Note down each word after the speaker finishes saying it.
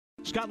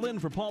Scott Lynn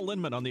for Paul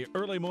Lindman on the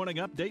Early Morning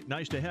Update.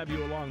 Nice to have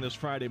you along this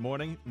Friday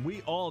morning.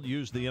 We all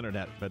use the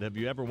internet, but have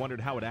you ever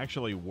wondered how it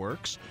actually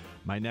works?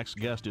 My next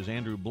guest is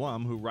Andrew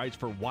Blum, who writes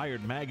for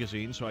Wired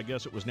magazine, so I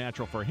guess it was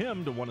natural for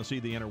him to want to see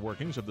the inner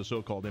workings of the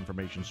so-called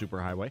information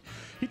superhighway.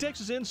 He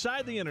takes us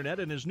inside the internet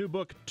in his new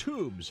book,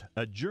 Tubes,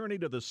 A Journey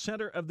to the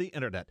Center of the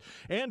Internet.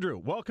 Andrew,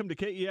 welcome to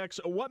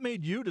KEX. What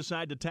made you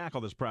decide to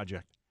tackle this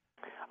project?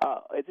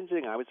 It's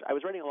interesting. I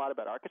was writing a lot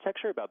about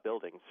architecture, about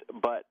buildings,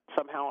 but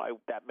somehow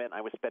that meant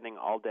I was spending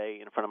all day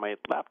in front of my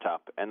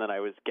laptop, and then I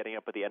was getting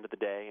up at the end of the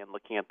day and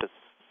looking at this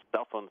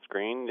cell phone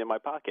screen in my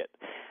pocket.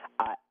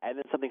 And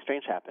then something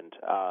strange happened.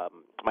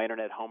 My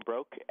internet home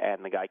broke,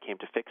 and the guy came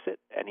to fix it,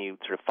 and he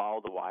sort of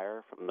followed the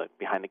wire from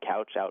behind the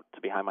couch out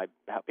to behind my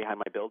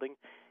building,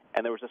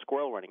 and there was a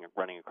squirrel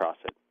running across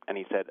it. And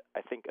he said,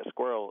 "I think a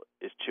squirrel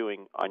is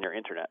chewing on your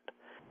internet."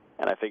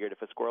 And I figured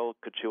if a squirrel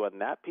could chew on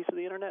that piece of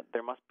the internet,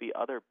 there must be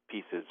other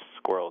pieces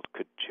squirrels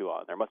could chew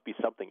on. There must be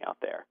something out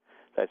there.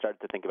 So I started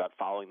to think about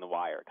following the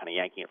wire, kind of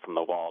yanking it from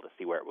the wall to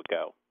see where it would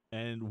go.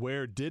 And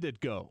where did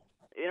it go?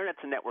 The internet's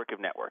a network of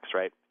networks,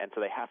 right? And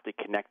so they have to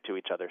connect to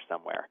each other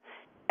somewhere.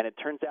 And it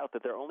turns out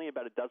that there are only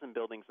about a dozen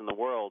buildings in the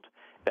world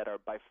that are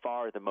by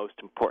far the most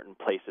important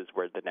places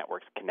where the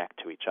networks connect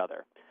to each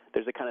other.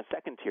 There's a kind of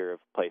second tier of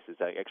places.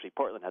 Actually,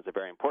 Portland has a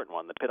very important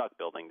one, the Pittock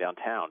Building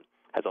downtown.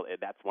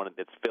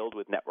 That's filled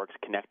with networks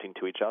connecting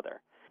to each other.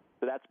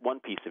 So that's one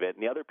piece of it.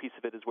 And the other piece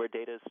of it is where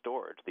data is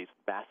stored, these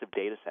massive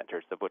data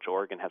centers, of which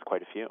Oregon has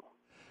quite a few.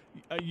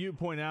 You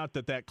point out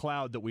that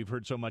cloud that we've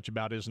heard so much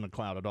about isn't a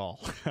cloud at all.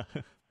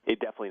 It's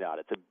definitely not.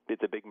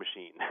 It's a big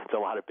machine. It's a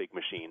lot of big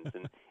machines,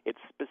 and it's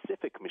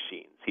specific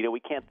machines. We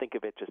can't think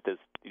of it just as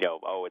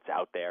it's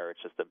out there.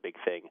 It's just a big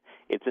thing.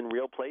 It's in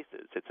real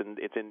places.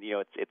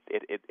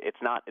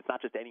 It's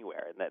not just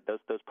anywhere. And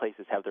those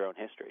places have their own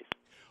histories.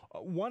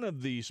 One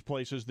of these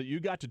places that you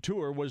got to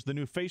tour was the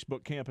new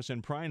Facebook campus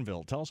in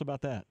Prineville. Tell us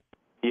about that.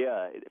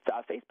 Yeah,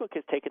 Facebook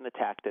has taken the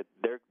tack that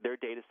their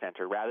data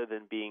center, rather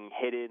than being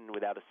hidden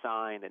without a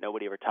sign that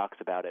nobody ever talks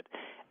about it,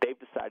 they've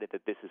decided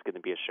that this is going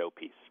to be a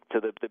showpiece. So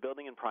the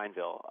building in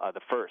Prineville, the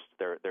first,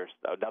 there's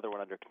another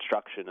one under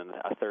construction and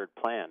a third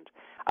planned.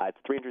 It's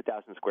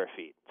 300,000 square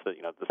feet, so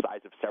the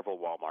size of several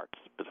Walmarts.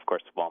 But of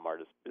course,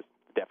 Walmart is the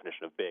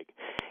definition of big.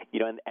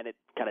 And it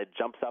kind of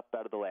jumps up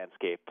out of the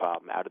landscape,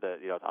 out of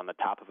the on the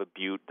top of a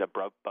butte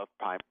above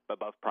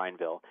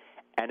Prineville,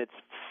 and it's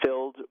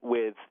filled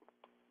with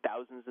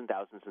thousands and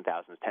thousands and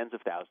thousands, tens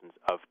of thousands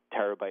of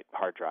terabyte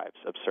hard drives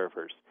of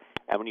servers.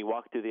 And when you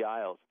walk through the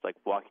aisles, it's like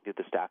walking through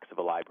the stacks of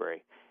a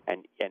library.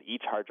 And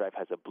each hard drive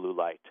has a blue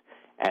light.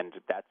 And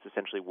that's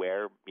essentially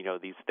where,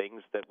 these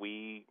things that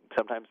we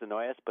sometimes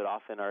annoy us, but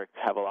often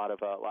have a lot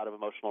of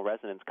emotional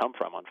resonance come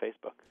from on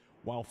Facebook.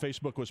 While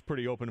Facebook was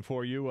pretty open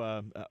for you,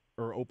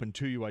 or open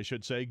to you, I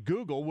should say,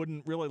 Google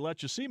wouldn't really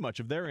let you see much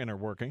of their inner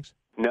workings.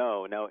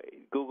 No.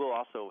 Google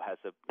also has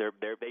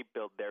they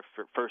built their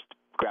first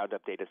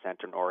ground-up data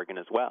center in Oregon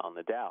as well, in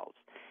the Dalles.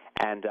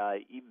 And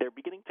they're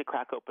beginning to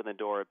crack open the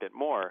door a bit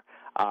more.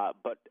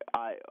 But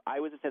I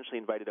was essentially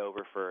invited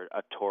over for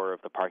a tour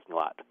of the parking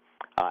lot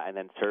and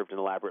then served an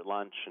elaborate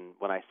lunch. And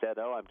when I said,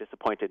 I'm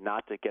disappointed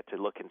not to get to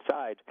look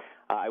inside,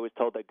 I was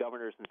told that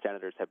governors and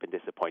senators have been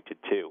disappointed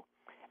too.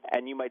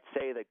 And you might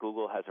say that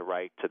Google has a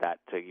right to that,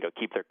 to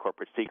keep their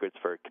corporate secrets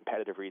for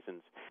competitive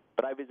reasons.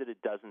 But I visited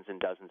dozens and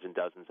dozens and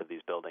dozens of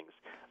these buildings.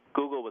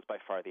 Google was by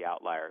far the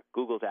outlier.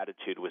 Google's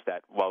attitude was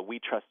that while we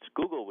trust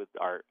Google with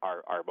our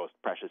most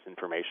precious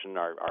information,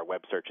 our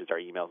web searches, our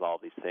emails, all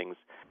of these things,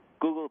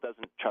 Google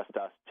doesn't trust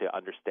us to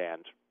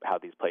understand how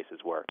these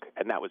places work.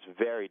 And that was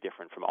very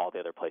different from all the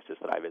other places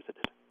that I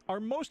visited. Are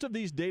most of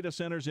these data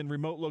centers in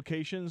remote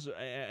locations?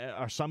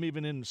 Are some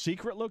even in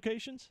secret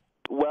locations?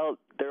 Well,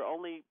 they're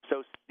only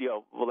so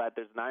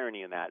there's an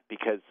irony in that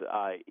because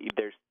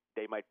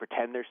they might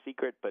pretend they're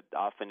secret, but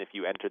often if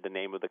you enter the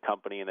name of the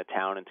company and the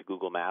town into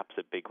Google Maps,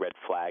 a big red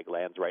flag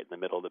lands right in the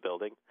middle of the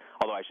building.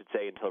 Although I should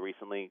say, until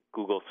recently,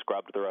 Google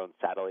scrubbed their own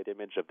satellite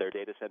image of their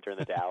data center in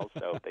the Dalles,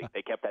 so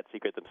they kept that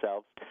secret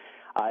themselves.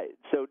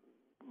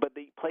 But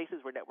the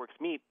places where networks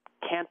meet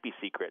can't be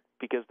secret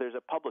because there's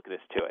a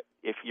publicness to it.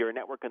 If you're a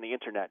network on the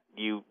internet,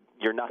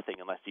 you're nothing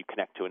unless you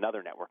connect to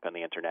another network on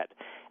the internet.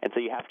 And so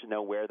you have to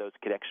know where those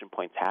connection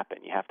points happen.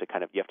 You have to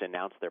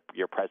announce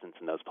your presence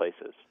in those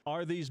places.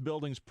 Are these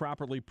buildings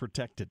properly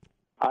protected?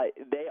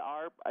 They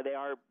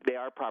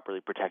are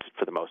properly protected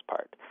for the most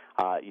part.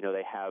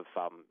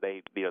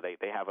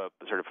 They have a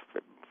sort of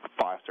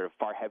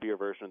far heavier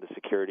version of the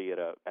security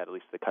at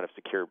least the kind of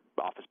secure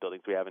office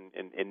buildings we have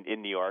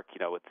in New York.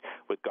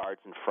 With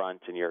guards in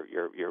front and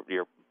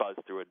you're buzzed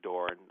through a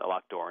door and a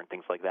locked door and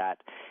things like that.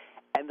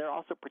 And they're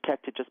also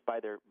protected just by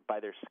their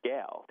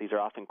scale. These are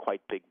often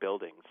quite big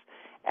buildings,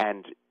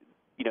 and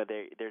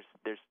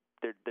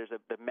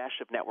the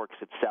mesh of networks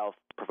itself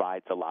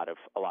provides a lot of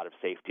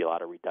safety, a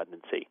lot of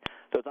redundancy.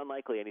 So it's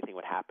unlikely anything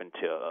would happen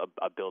to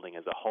a building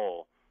as a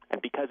whole. And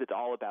because it's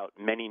all about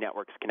many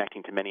networks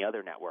connecting to many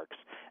other networks,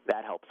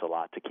 that helps a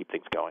lot to keep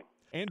things going.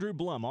 Andrew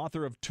Blum,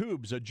 author of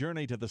Tubes, A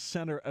Journey to the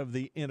Center of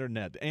the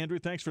Internet. Andrew,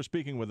 thanks for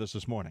speaking with us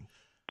this morning.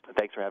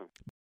 Thanks. Thanks for having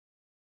me.